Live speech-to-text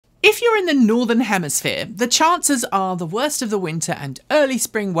If you're in the Northern Hemisphere, the chances are the worst of the winter and early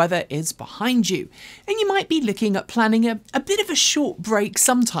spring weather is behind you, and you might be looking at planning a bit of a short break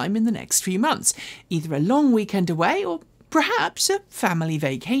sometime in the next few months, either a long weekend away or perhaps a family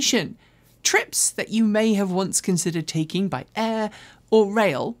vacation. Trips that you may have once considered taking by air or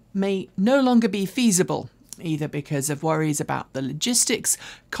rail may no longer be feasible, either because of worries about the logistics,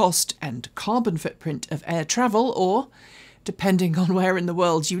 cost and carbon footprint of air travel, or, depending on where in the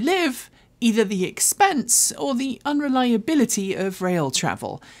world you live, either the expense or the unreliability of rail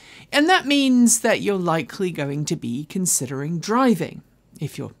travel. And that means that you're likely going to be considering driving,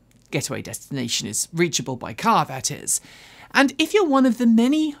 if your getaway destination is reachable by car, that is. And if you're one of the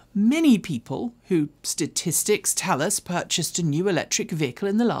many people who, statistics tell us, purchased a new electric vehicle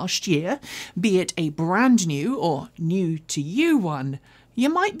in the last year, be it a brand new or new to you one, you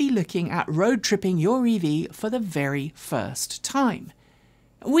might be looking at road tripping your EV for the very first time.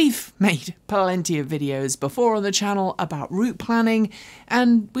 We've made plenty of videos before on the channel about route planning,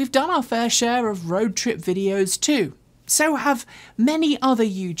 and we've done our fair share of road trip videos too. So have many other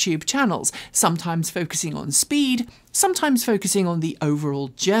YouTube channels, sometimes focusing on speed, sometimes focusing on the overall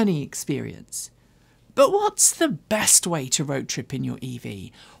journey experience. But what's the best way to road trip in your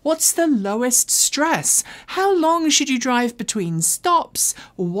EV? What's the lowest stress? How long should you drive between stops?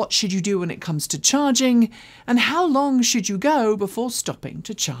 What should you do when it comes to charging? And how long should you go before stopping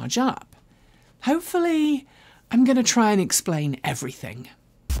to charge up? Hopefully, I'm going to try and explain everything.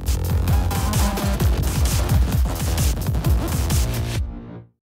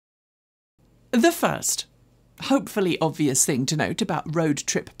 The first, hopefully obvious thing to note about road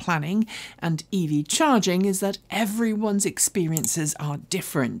trip planning and EV charging is that everyone's experiences are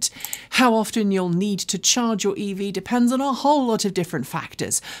different. How often you'll need to charge your EV depends on a whole lot of different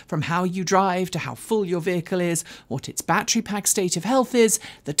factors, from how you drive to how full your vehicle is, what its battery pack state of health is,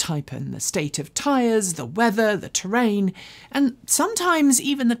 the type and the state of tyres, the weather, the terrain, and sometimes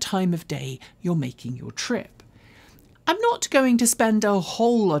even the time of day you're making your trip. I'm not going to spend a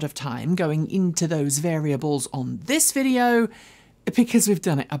whole lot of time going into those variables on this video because we've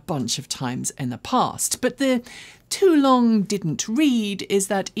done it a bunch of times in the past, but the too long didn't read is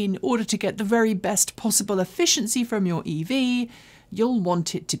that in order to get the very best possible efficiency from your EV, you'll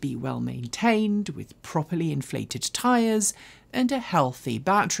want it to be well maintained with properly inflated tyres and a healthy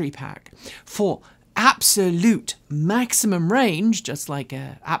battery pack. For absolute maximum range, just like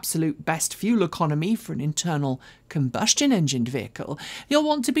an absolute best fuel economy for an internal combustion engined vehicle, you'll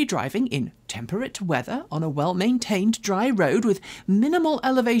want to be driving in temperate weather on a well-maintained dry road with minimal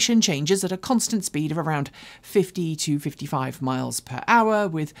elevation changes at a constant speed of around 50 to 55 miles per hour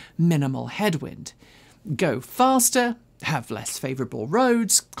with minimal headwind. Go faster, have less favourable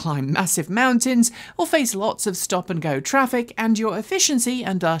roads, climb massive mountains, or face lots of stop-and-go traffic, and your efficiency,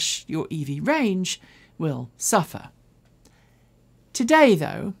 and thus your EV range, will suffer. Today,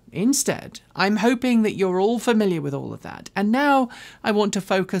 though, instead, I'm hoping that you're all familiar with all of that, and now I want to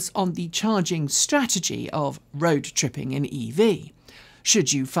focus on the charging strategy of road tripping an EV.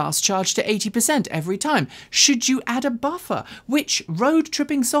 Should you fast charge to 80% every time? Should you add a buffer? Which road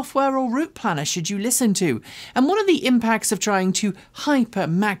tripping software or route planner should you listen to? And what are the impacts of trying to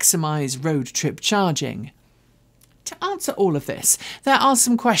hyper-maximise road trip charging? To answer all of this, there are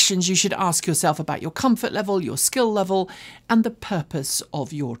some questions you should ask yourself about your comfort level, your skill level, and the purpose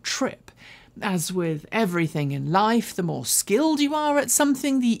of your trip. As with everything in life, the more skilled you are at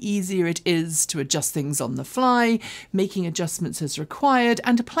something, the easier it is to adjust things on the fly, making adjustments as required,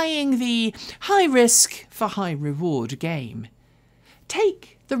 and playing the high risk for high reward game.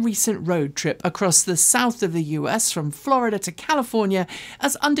 Take the recent road trip across the south of the US from Florida to California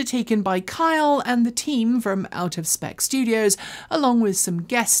as undertaken by Kyle and the team from Out of Spec Studios, along with some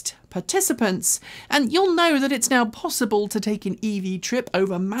guest participants, and you'll know that it's now possible to take an EV trip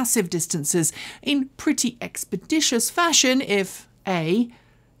over massive distances in pretty expeditious fashion if A,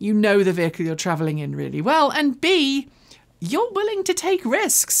 you know the vehicle you're travelling in really well, and B, you're willing to take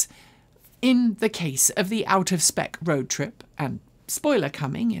risks. In the case of the Out of Spec road trip, and spoiler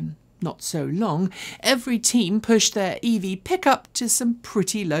coming in not so long, every team pushed their EV pickup to some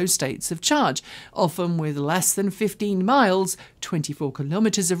pretty low states of charge, often with less than 15 miles, 24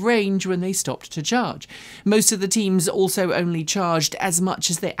 kilometres of range when they stopped to charge. Most of the teams also only charged as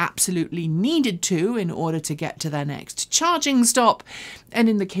much as they absolutely needed to in order to get to their next charging stop, and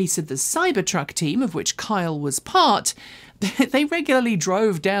in the case of the Cybertruck team, of which Kyle was part, they regularly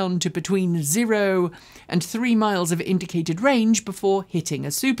drove down to between 0 and 3 miles of indicated range before hitting a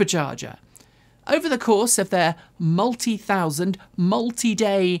supercharger. Over the course of their multi-thousand,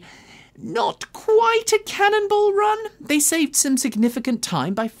 multi-day, Not quite a cannonball run. They saved some significant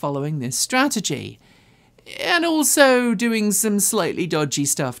time by following this strategy. And also doing some slightly dodgy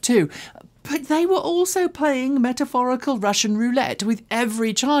stuff too. But they were also playing metaphorical Russian roulette with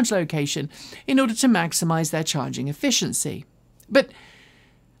every charge location in order to maximise their charging efficiency. But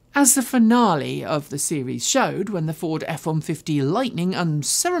as the finale of the series showed, when the Ford F150 Lightning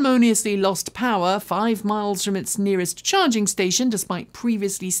unceremoniously lost power 5 miles from its nearest charging station despite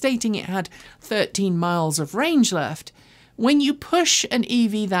previously stating it had 13 miles of range left, when you push an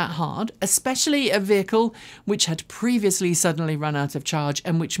EV that hard, especially a vehicle which had previously suddenly run out of charge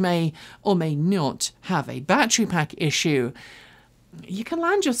and which may or may not have a battery pack issue, you can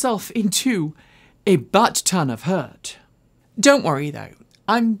land yourself into a butt-ton of hurt. Don't worry though,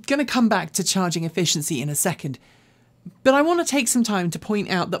 I'm going to come back to charging efficiency in a second, but I want to take some time to point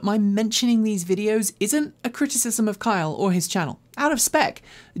out that my mentioning these videos isn't a criticism of Kyle or his channel. Out of Spec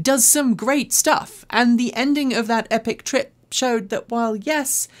does some great stuff, and the ending of that epic trip showed that while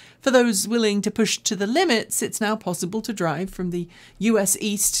yes, for those willing to push to the limits, it's now possible to drive from the US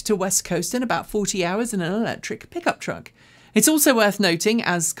East to West Coast in about 40 hours in an electric pickup truck. It's also worth noting,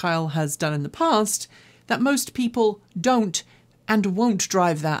 as Kyle has done in the past, that most people don't and won't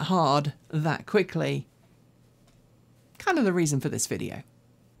drive that hard that quickly. Kind of the reason for this video.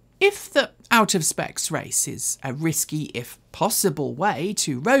 If the Out of Specs race is a risky, if possible, way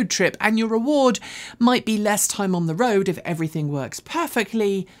to road trip, and your reward might be less time on the road if everything works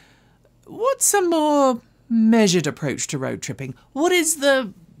perfectly, what's a more measured approach to road tripping? What is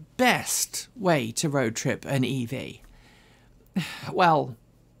the best way to road trip an EV? Well,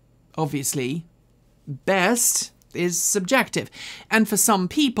 obviously, best is subjective, and for some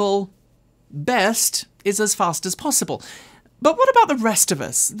people, best is as fast as possible. But what about the rest of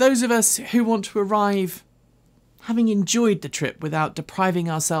us? Those of us who want to arrive having enjoyed the trip without depriving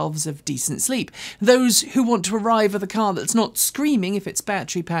ourselves of decent sleep. Those who want to arrive at a car that's not screaming if its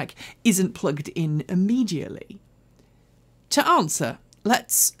battery pack isn't plugged in immediately. To answer,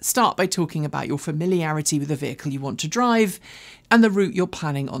 let's start by talking about your familiarity with the vehicle you want to drive and the route you're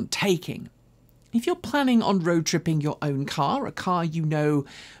planning on taking. If you're planning on road tripping your own car, a car you know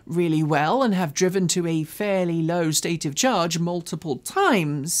really well and have driven to a fairly low state of charge multiple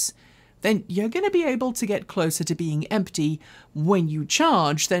times, then you're going to be able to get closer to being empty when you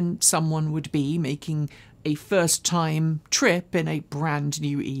charge than someone would be making a first-time trip in a brand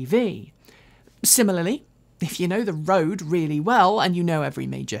new EV. Similarly, if you know the road really well and you know every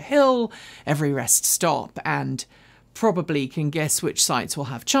major hill, every rest stop, and probably can guess which sites will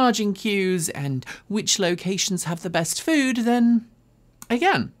have charging queues and which locations have the best food, then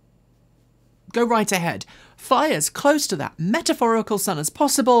again, go right ahead. Fly as close to that metaphorical sun as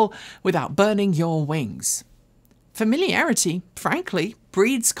possible without burning your wings. Familiarity, frankly,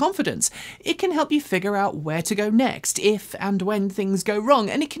 breeds confidence. It can help you figure out where to go next if and when things go wrong,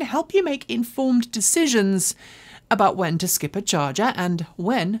 and it can help you make informed decisions about when to skip a charger and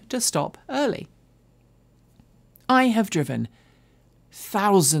when to stop early. I have driven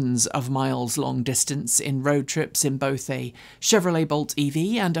thousands of miles long distance in road trips in both a Chevrolet Bolt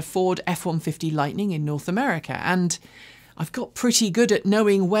EV and a Ford F150 Lightning in North America, and I've got pretty good at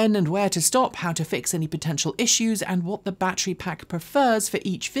knowing when and where to stop, how to fix any potential issues, and what the battery pack prefers for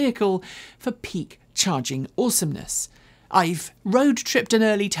each vehicle for peak charging awesomeness. I've road tripped an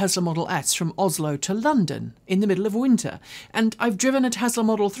early Tesla Model S from Oslo to London in the middle of winter, and I've driven a Tesla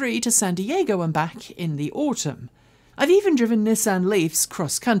Model 3 to San Diego and back in the autumn. I've even driven Nissan Leafs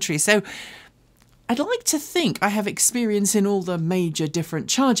cross-country, so I'd like to think I have experience in all the major different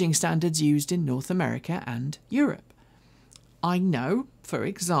charging standards used in North America and Europe. I know, for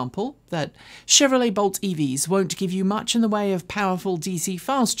example, that Chevrolet Bolt EVs won't give you much in the way of powerful DC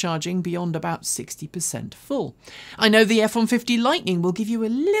fast charging beyond about 60% full. I know the F150 Lightning will give you a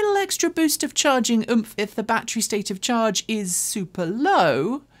little extra boost of charging oomph if the battery state of charge is super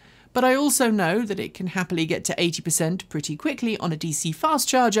low, but I also know that it can happily get to 80% pretty quickly on a DC fast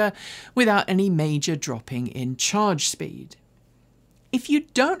charger without any major dropping in charge speed. If you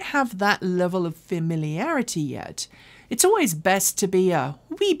don't have that level of familiarity yet, it's always best to be a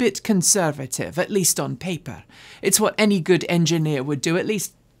wee bit conservative, at least on paper. It's what any good engineer would do, at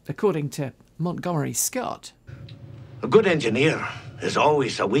least according to Montgomery Scott. A good engineer is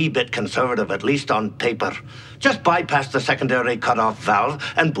always a wee bit conservative, at least on paper. Just bypass the secondary cutoff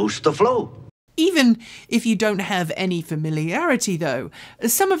valve and boost the flow. Even if you don't have any familiarity though,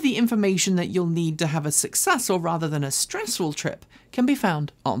 some of the information that you'll need to have a successful rather than a stressful trip can be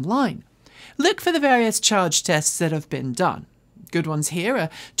found online. Look for the various charge tests that have been done. Good ones here are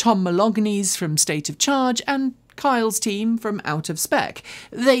Tom Malogny's from State of Charge and Kyle's team from Out of Spec.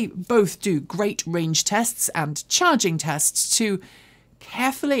 They both do great range tests and charging tests to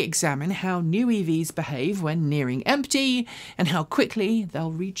carefully examine how new EVs behave when nearing empty and how quickly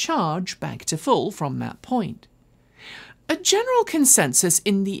they'll recharge back to full from that point. A general consensus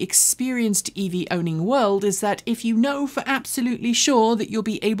in the experienced EV-owning world is that if you know for absolutely sure that you'll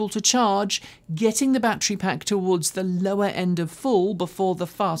be able to charge, getting the battery pack towards the lower end of full before the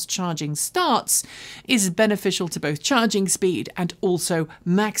fast charging starts is beneficial to both charging speed and also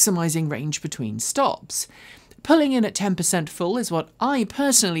maximising range between stops. Pulling in at 10% full is what I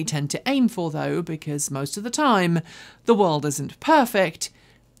personally tend to aim for though, because most of the time the world isn't perfect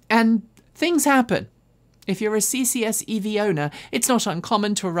and things happen. If you're a CCS EV owner, it's not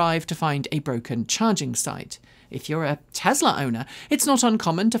uncommon to arrive to find a broken charging site. If you're a Tesla owner, it's not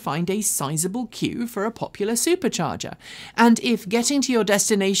uncommon to find a sizable queue for a popular supercharger. And if getting to your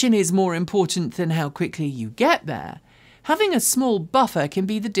destination is more important than how quickly you get there, having a small buffer can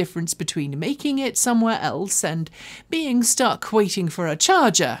be the difference between making it somewhere else and being stuck waiting for a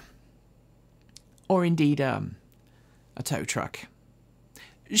charger. Or indeed, a tow truck.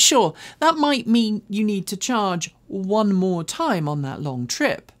 Sure, that might mean you need to charge one more time on that long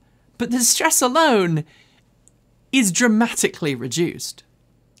trip, but the stress alone is dramatically reduced.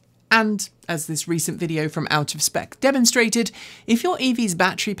 And, as this recent video from Out of Spec demonstrated, if your EV's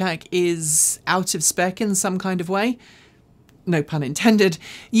battery pack is out of spec in some kind of way, no pun intended,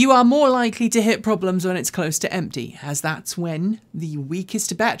 you are more likely to hit problems when it's close to empty, as that's when the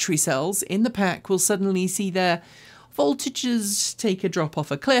weakest battery cells in the pack will suddenly see their voltages take a drop off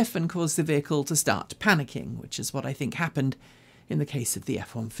a cliff and cause the vehicle to start panicking, which is what I think happened in the case of the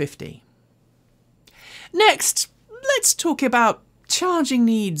F150. Next, let's talk about charging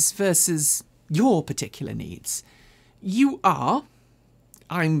needs versus your particular needs. You are,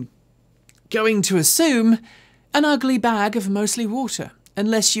 I'm going to assume, an ugly bag of mostly water,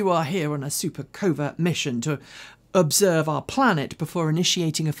 unless you are here on a super covert mission to observe our planet before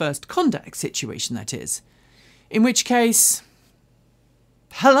initiating a first contact situation, that is. In which case,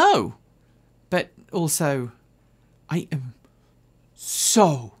 hello. But also, I am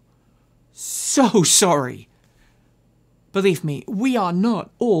so sorry. Believe me, we are not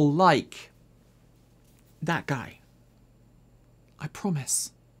all like that guy. I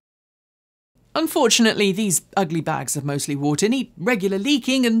promise. Unfortunately, these ugly bags of mostly water need regular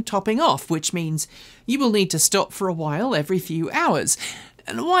leaking and topping off, which means you will need to stop for a while every few hours.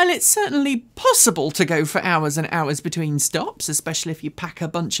 And while it's certainly possible to go for hours and hours between stops, especially if you pack a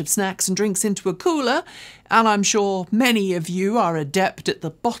bunch of snacks and drinks into a cooler, and I'm sure many of you are adept at the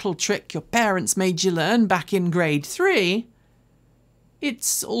bottle trick your parents made you learn back in grade 3,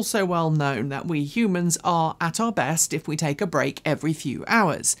 it's also well known that we humans are at our best if we take a break every few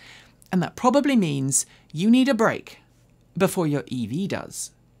hours. And that probably means you need a break before your EV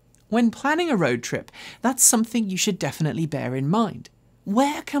does. When planning a road trip, that's something you should definitely bear in mind.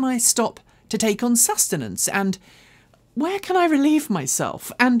 Where can I stop to take on sustenance? And where can I relieve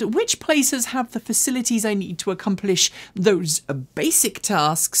myself? And which places have the facilities I need to accomplish those basic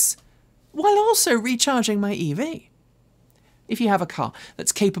tasks while also recharging my EV? If you have a car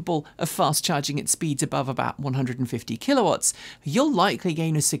that's capable of fast charging at speeds above about 150 kilowatts, you'll likely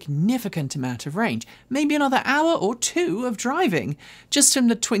gain a significant amount of range, maybe another hour or two of driving, just from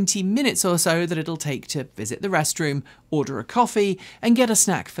the 20 minutes or so that it'll take to visit the restroom, order a coffee, and get a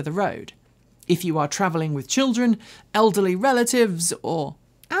snack for the road. If you are travelling with children, elderly relatives, or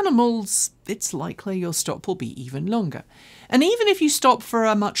animals, it's likely your stop will be even longer. And even if you stop for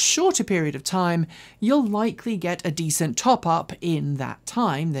a much shorter period of time, you'll likely get a decent top-up in that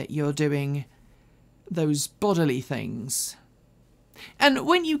time that you're doing those bodily things. And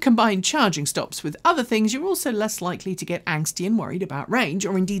when you combine charging stops with other things, you're also less likely to get angsty and worried about range,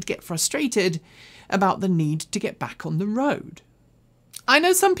 or indeed get frustrated about the need to get back on the road. I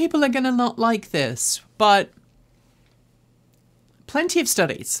know some people are going to not like this, but plenty of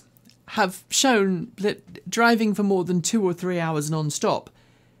studies have shown that driving for more than 2 or 3 hours non-stop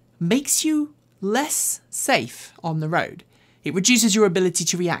makes you less safe on the road. It reduces your ability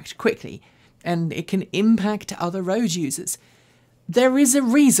to react quickly, and it can impact other road users. There is a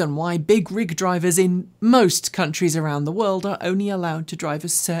reason why big rig drivers in most countries around the world are only allowed to drive a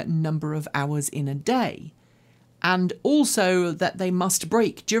certain number of hours in a day, and also that they must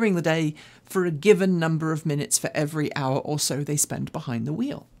brake during the day for a given number of minutes for every hour or so they spend behind the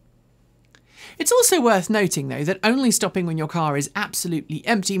wheel. It's also worth noting, though, that only stopping when your car is absolutely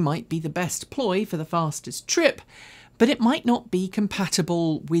empty might be the best ploy for the fastest trip, but it might not be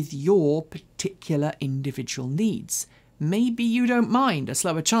compatible with your particular individual needs. Maybe you don't mind a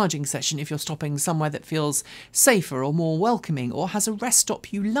slower charging session if you're stopping somewhere that feels safer or more welcoming or has a rest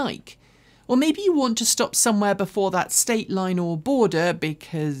stop you like. Or maybe you want to stop somewhere before that state line or border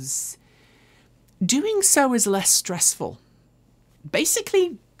because doing so is less stressful.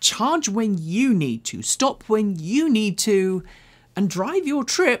 Basically, charge when you need to, stop when you need to, and drive your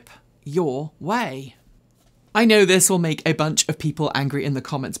trip your way. I know this will make a bunch of people angry in the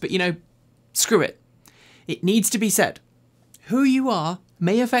comments, but screw it. It needs to be said. Who you are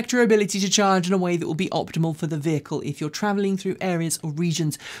may affect your ability to charge in a way that will be optimal for the vehicle if you're travelling through areas or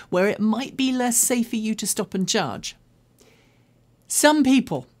regions where it might be less safe for you to stop and charge. Some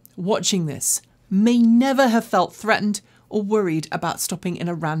people watching this may never have felt threatened or worried about stopping in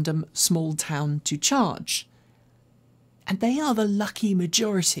a random small town to charge. And they are the lucky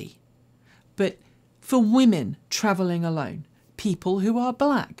majority. But for women travelling alone, people who are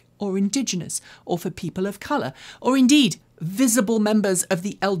black or indigenous, or for people of colour, or indeed visible members of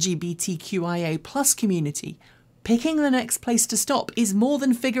the LGBTQIA+ community, picking the next place to stop is more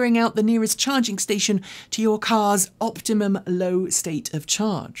than figuring out the nearest charging station to your car's optimum low state of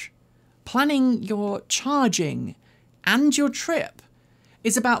charge. Planning your charging and your trip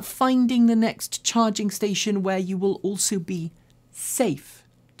is about finding the next charging station where you will also be safe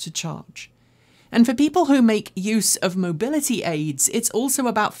to charge. And for people who make use of mobility aids, it's also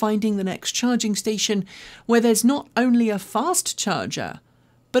about finding the next charging station where there's not only a fast charger,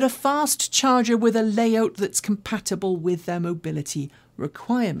 but a fast charger with a layout that's compatible with their mobility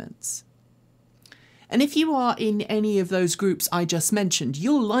requirements. And if you are in any of those groups I just mentioned,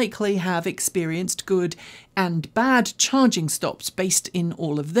 you'll likely have experienced good and bad charging stops based in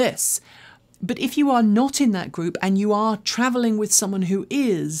all of this. But if you are not in that group and you are travelling with someone who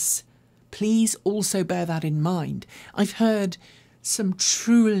is, please also bear that in mind. I've heard some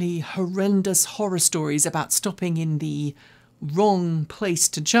truly horrendous horror stories about stopping in the wrong place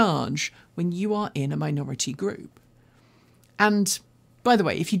to charge when you are in a minority group. And by the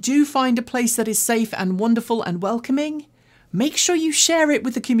way, if you do find a place that is safe and wonderful and welcoming, make sure you share it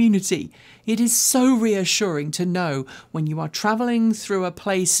with the community. It is so reassuring to know when you are travelling through a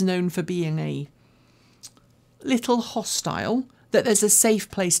place known for being a little hostile that there's a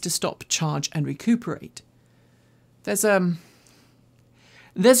safe place to stop, charge and recuperate. There's a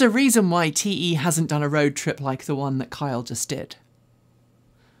reason why TE hasn't done a road trip like the one that Kyle just did.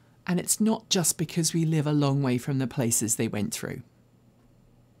 And it's not just because we live a long way from the places they went through.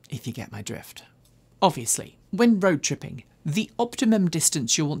 If you get my drift. Obviously, when road tripping, the optimum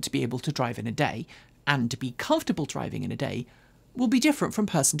distance you'll want to be able to drive in a day, and to be comfortable driving in a day, will be different from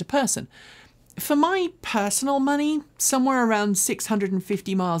person to person. For my personal money, somewhere around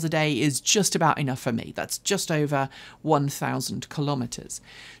 650 miles a day is just about enough for me. That's just over 1,000 kilometres.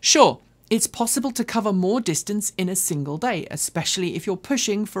 Sure, it's possible to cover more distance in a single day, especially if you're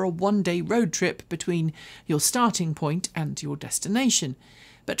pushing for a one-day road trip between your starting point and your destination.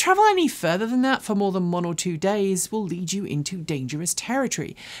 But travel any further than that for more than 1 or 2 days will lead you into dangerous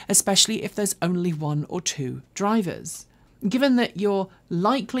territory, especially if there's only 1 or 2 drivers. Given that you're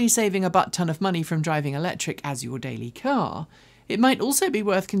likely saving a butt-ton of money from driving electric as your daily car, it might also be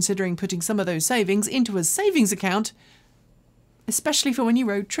worth considering putting some of those savings into a savings account, especially for when you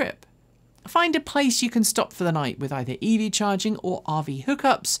road trip. Find a place you can stop for the night with either EV charging or RV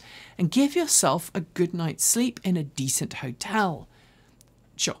hookups, and give yourself a good night's sleep in a decent hotel.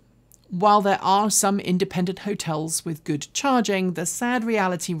 Sure, while there are some independent hotels with good charging, the sad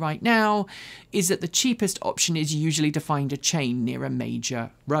reality right now is that the cheapest option is usually to find a chain near a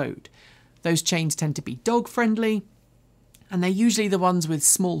major road. Those chains tend to be dog-friendly, and they're usually the ones with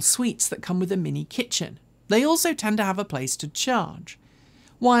small suites that come with a mini kitchen. They also tend to have a place to charge.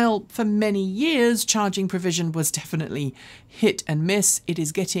 While for many years charging provision was definitely hit and miss, it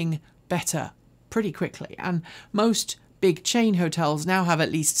is getting better pretty quickly, and most big chain hotels now have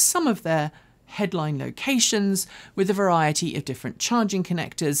at least some of their headline locations with a variety of different charging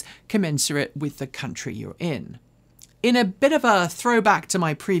connectors commensurate with the country you're in. In a bit of a throwback to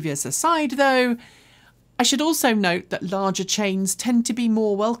my previous aside though, I should also note that larger chains tend to be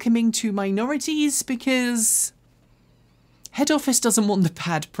more welcoming to minorities because head office doesn't want the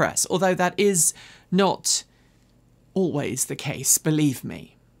bad press, although that is not always the case, believe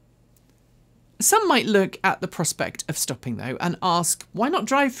me. Some might look at the prospect of stopping though and ask, why not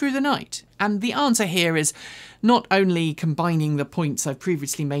drive through the night? And the answer here is not only combining the points I've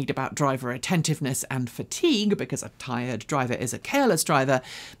previously made about driver attentiveness and fatigue, because a tired driver is a careless driver,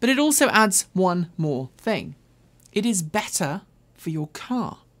 but it also adds one more thing. It is better for your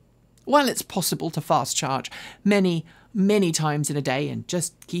car. While it's possible to fast charge many many times in a day and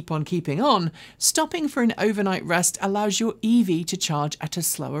just keep on keeping on, stopping for an overnight rest allows your EV to charge at a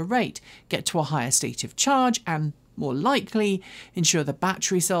slower rate, get to a higher state of charge, and more likely ensure the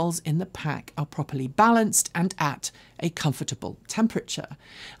battery cells in the pack are properly balanced and at a comfortable temperature.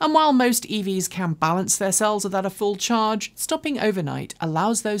 And while most EVs can balance their cells without a full charge, stopping overnight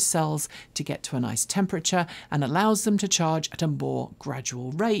allows those cells to get to a nice temperature and allows them to charge at a more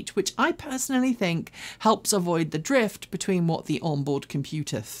gradual rate, which I personally think helps avoid the drift between what the onboard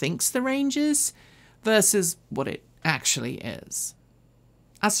computer thinks the range is versus what it actually is.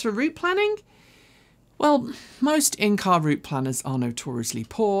 As for route planning, well, most in-car route planners are notoriously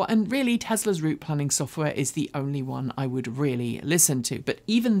poor, and really Tesla's route planning software is the only one I would really listen to. But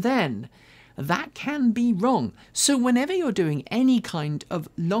even then, that can be wrong. So whenever you're doing any kind of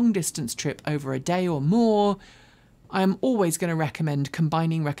long-distance trip over a day or more, I'm always going to recommend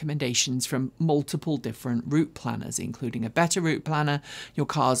combining recommendations from multiple different route planners, including a better route planner, your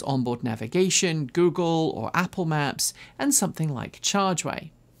car's onboard navigation, Google or Apple Maps, and something like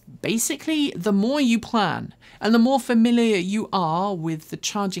ChargeWay. Basically, the more you plan and the more familiar you are with the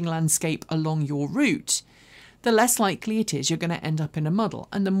charging landscape along your route, the less likely it is you're going to end up in a muddle,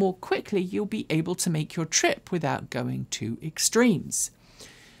 and the more quickly you'll be able to make your trip without going to extremes.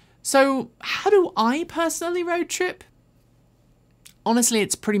 So, how do I personally road trip? Honestly,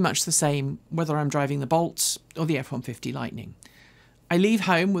 it's pretty much the same whether I'm driving the Bolt or the F150 Lightning. I leave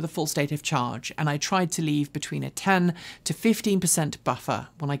home with a full state of charge, and I try to leave between a 10 to 15% buffer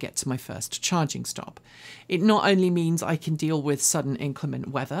when I get to my first charging stop. It not only means I can deal with sudden inclement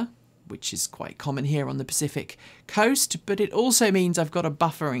weather, which is quite common here on the Pacific coast, but it also means I've got a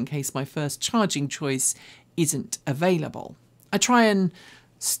buffer in case my first charging choice isn't available. I try and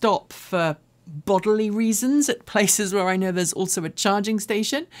stop for bodily reasons at places where I know there's also a charging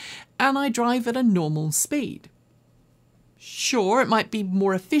station, and I drive at a normal speed. Sure, it might be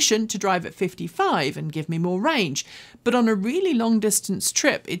more efficient to drive at 55 and give me more range, but on a really long distance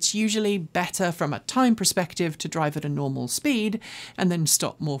trip, it's usually better from a time perspective to drive at a normal speed and then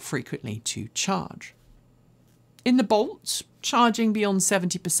stop more frequently to charge. In the Bolt, charging beyond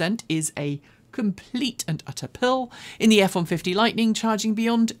 70% is a complete and utter pill. In the F150 Lightning, charging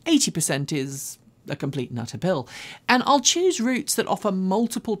beyond 80% is a complete and utter pill. And I'll choose routes that offer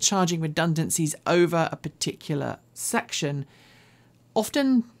multiple charging redundancies over a particular section.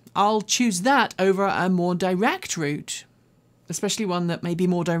 Often I'll choose that over a more direct route, especially one that may be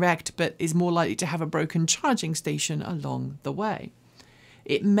more direct but is more likely to have a broken charging station along the way.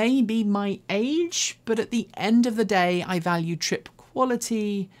 It may be my age, but at the end of the day, I value trip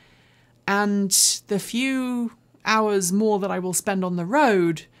quality, and the few hours more that I will spend on the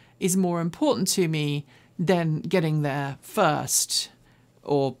road is more important to me than getting there first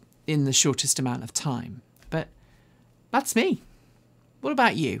or in the shortest amount of time. But that's me. What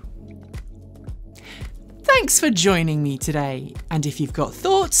about you? Thanks for joining me today. And if you've got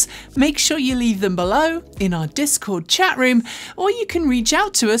thoughts, make sure you leave them below in our Discord chat room, or you can reach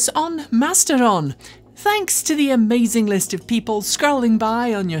out to us on Mastodon. Thanks to the amazing list of people scrolling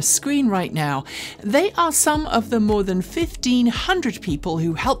by on your screen right now. They are some of the more than 1,500 people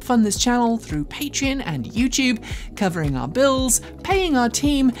who help fund this channel through Patreon and YouTube, covering our bills, paying our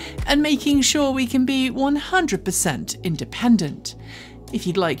team, and making sure we can be 100% independent. If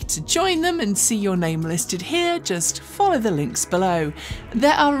you'd like to join them and see your name listed here, just follow the links below.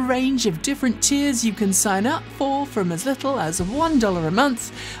 There are a range of different tiers you can sign up for, from as little as $1 a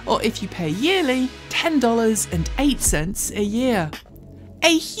month, or if you pay yearly, $10.08 a year.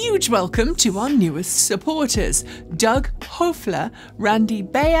 A huge welcome to our newest supporters, Doug Hofler, Randy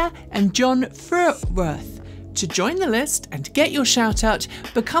Bayer, and John Furworth. To join the list and get your shout out,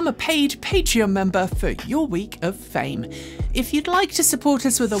 become a paid Patreon member for your week of fame. If you'd like to support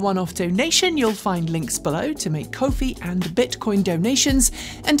us with a one-off donation, you'll find links below to make Ko-fi and Bitcoin donations,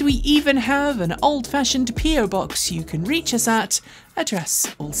 and we even have an old-fashioned PO box you can reach us at,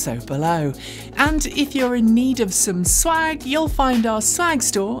 address also below. And if you're in need of some swag, you'll find our swag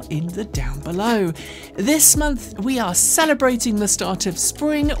store in the down below. This month we are celebrating the start of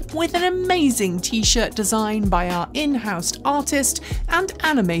spring with an amazing t-shirt design by our in-house artist and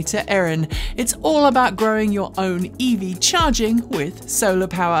animator Erin. It's all about growing your own EV charging with solar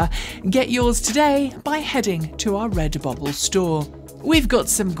power. Get yours today by heading to our Redbubble store. We've got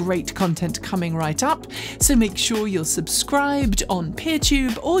some great content coming right up, so make sure you're subscribed on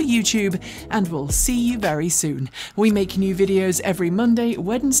PeerTube or YouTube, and we'll see you very soon. We make new videos every Monday,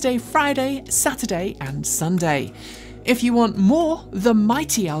 Wednesday, Friday, Saturday, and Sunday. If you want more, the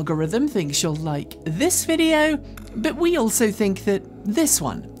mighty algorithm thinks you'll like this video, but we also think that this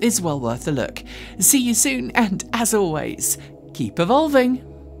one is well worth a look. See you soon, and as always, keep evolving.